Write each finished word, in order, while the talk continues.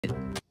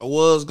I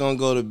was gonna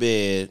go to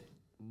bed,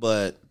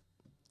 but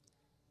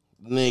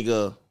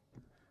nigga,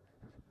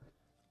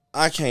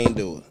 I can't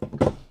do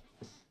it.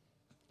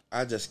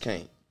 I just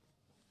can't.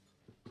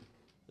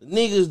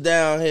 Niggas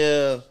down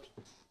here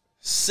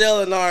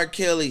selling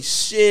R.Kelly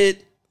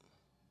shit,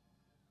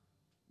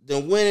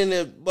 then winning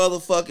the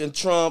motherfucking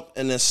Trump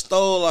and then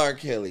stole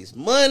R.Kelly's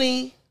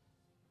money.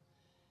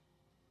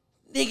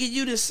 Nigga,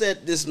 you just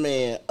set this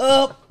man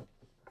up.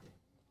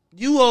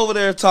 You over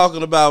there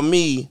talking about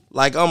me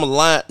like I'm a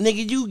lion.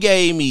 Nigga, you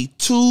gave me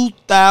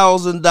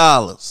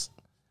 $2,000.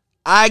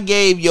 I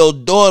gave your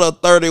daughter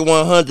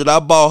 $3,100. I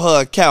bought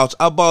her a couch.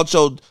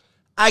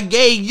 I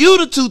gave you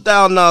the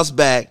 $2,000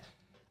 back.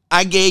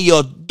 I gave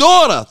your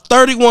daughter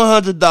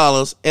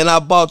 $3,100 and I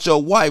bought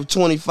your wife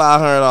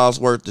 $2,500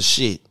 worth of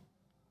shit.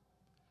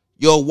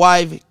 Your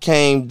wife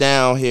came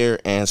down here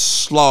and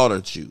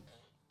slaughtered you.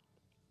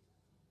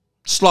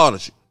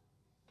 Slaughtered you.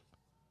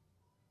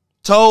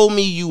 Told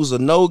me you was a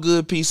no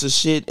good piece of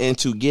shit and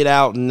to get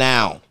out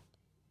now.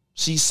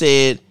 She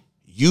said,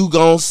 you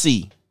gon'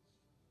 see.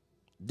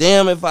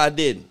 Damn if I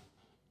didn't.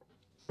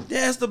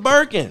 That's the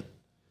Birkin.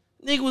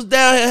 Nigga was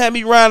down here, had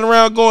me riding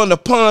around going to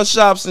pawn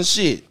shops and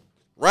shit.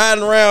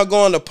 Riding around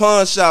going to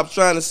pawn shops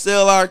trying to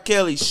sell R.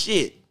 Kelly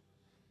shit.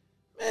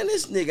 Man,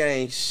 this nigga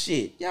ain't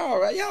shit.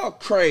 Y'all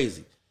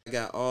crazy. I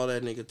got all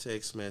that nigga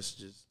text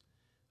messages.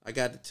 I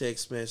got the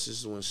text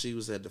messages when she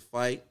was at the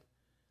fight.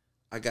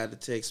 I got the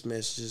text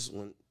messages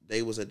when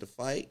they was at the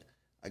fight.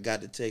 I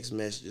got the text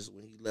messages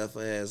when he left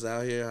her ass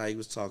out here, how he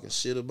was talking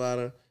shit about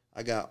her.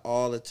 I got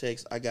all the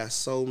texts. I got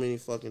so many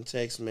fucking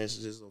text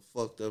messages of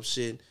fucked up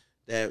shit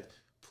that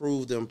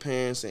proved them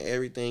parents and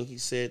everything he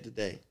said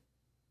today.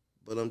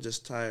 But I'm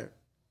just tired.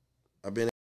 I've been